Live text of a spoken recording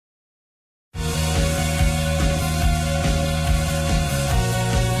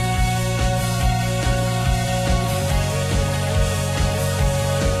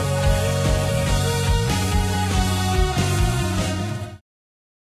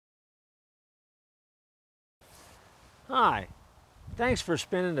Hi, thanks for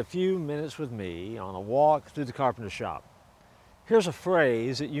spending a few minutes with me on a walk through the carpenter shop. Here's a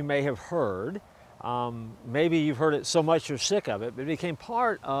phrase that you may have heard. Maybe you've heard it so much you're sick of it, but it became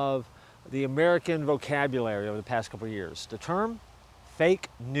part of the American vocabulary over the past couple of years. The term fake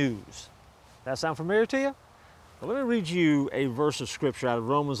news. That sound familiar to you? Well, let me read you a verse of scripture out of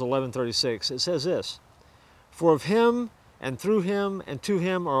Romans 11:36. It says this, "For of him and through him and to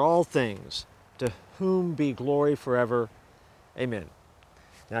him are all things, to whom be glory forever. Amen."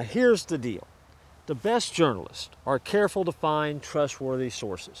 Now here's the deal. The best journalists are careful to find trustworthy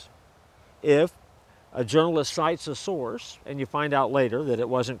sources. If a journalist cites a source and you find out later that it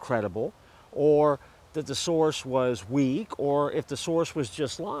wasn't credible, or that the source was weak, or if the source was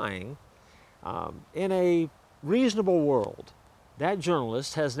just lying, in a reasonable world, that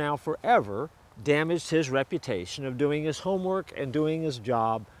journalist has now forever damaged his reputation of doing his homework and doing his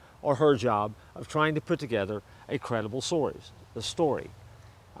job or her job of trying to put together a credible story.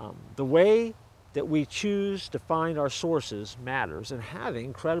 The way that we choose to find our sources matters, and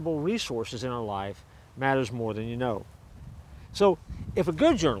having credible resources in our life matters more than you know. So if a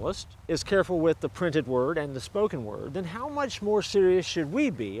good journalist is careful with the printed word and the spoken word, then how much more serious should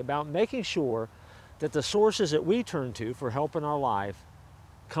we be about making sure that the sources that we turn to for help in our life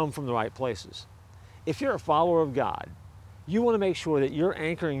come from the right places? If you're a follower of God, you want to make sure that you're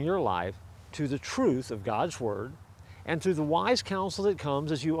anchoring your life to the truth of God's Word and through the wise counsel that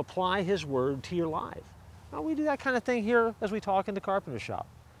comes as you apply His Word to your life. Now, we do that kind of thing here as we talk in the carpenter shop.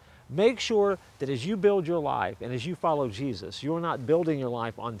 Make sure that as you build your life and as you follow Jesus, you're not building your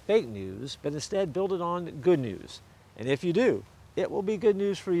life on fake news, but instead build it on good news. And if you do, it will be good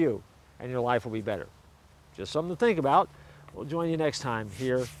news for you and your life will be better. Just something to think about. We'll join you next time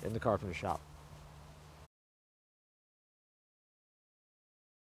here in the carpenter shop.